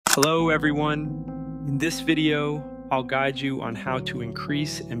Hello everyone. In this video, I'll guide you on how to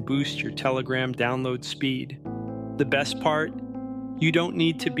increase and boost your Telegram download speed. The best part? You don't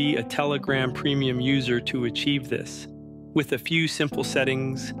need to be a Telegram premium user to achieve this. With a few simple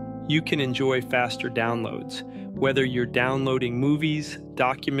settings, you can enjoy faster downloads, whether you're downloading movies,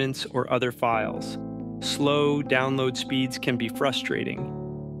 documents, or other files. Slow download speeds can be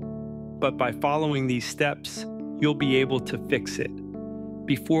frustrating, but by following these steps, you'll be able to fix it.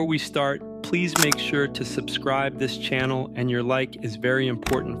 Before we start, please make sure to subscribe this channel, and your like is very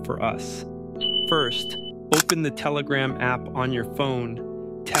important for us. First, open the Telegram app on your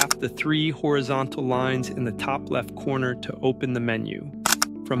phone. Tap the three horizontal lines in the top left corner to open the menu.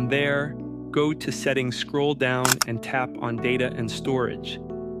 From there, go to Settings, scroll down, and tap on Data and Storage.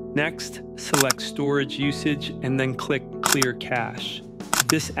 Next, select Storage Usage and then click Clear Cache.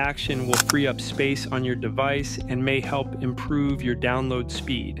 This action will free up space on your device and may help improve your download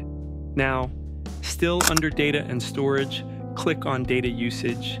speed. Now, still under Data and Storage, click on Data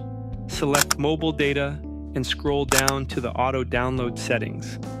Usage. Select Mobile Data and scroll down to the Auto Download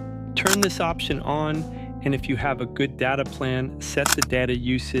settings. Turn this option on, and if you have a good data plan, set the data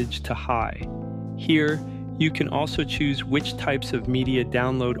usage to high. Here, you can also choose which types of media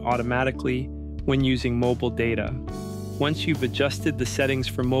download automatically when using mobile data. Once you've adjusted the settings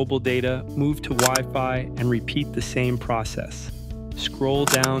for mobile data, move to Wi-Fi and repeat the same process. Scroll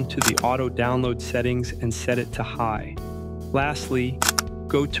down to the auto download settings and set it to high. Lastly,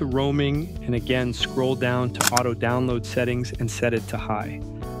 go to roaming and again scroll down to auto download settings and set it to high.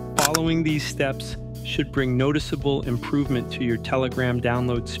 Following these steps should bring noticeable improvement to your Telegram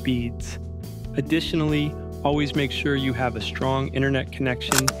download speeds. Additionally, always make sure you have a strong internet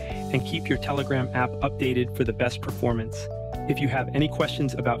connection and keep your Telegram app updated for the best performance. If you have any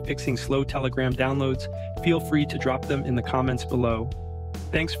questions about fixing slow Telegram downloads, feel free to drop them in the comments below.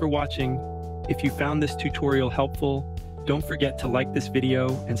 Thanks for watching. If you found this tutorial helpful, don't forget to like this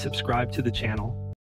video and subscribe to the channel.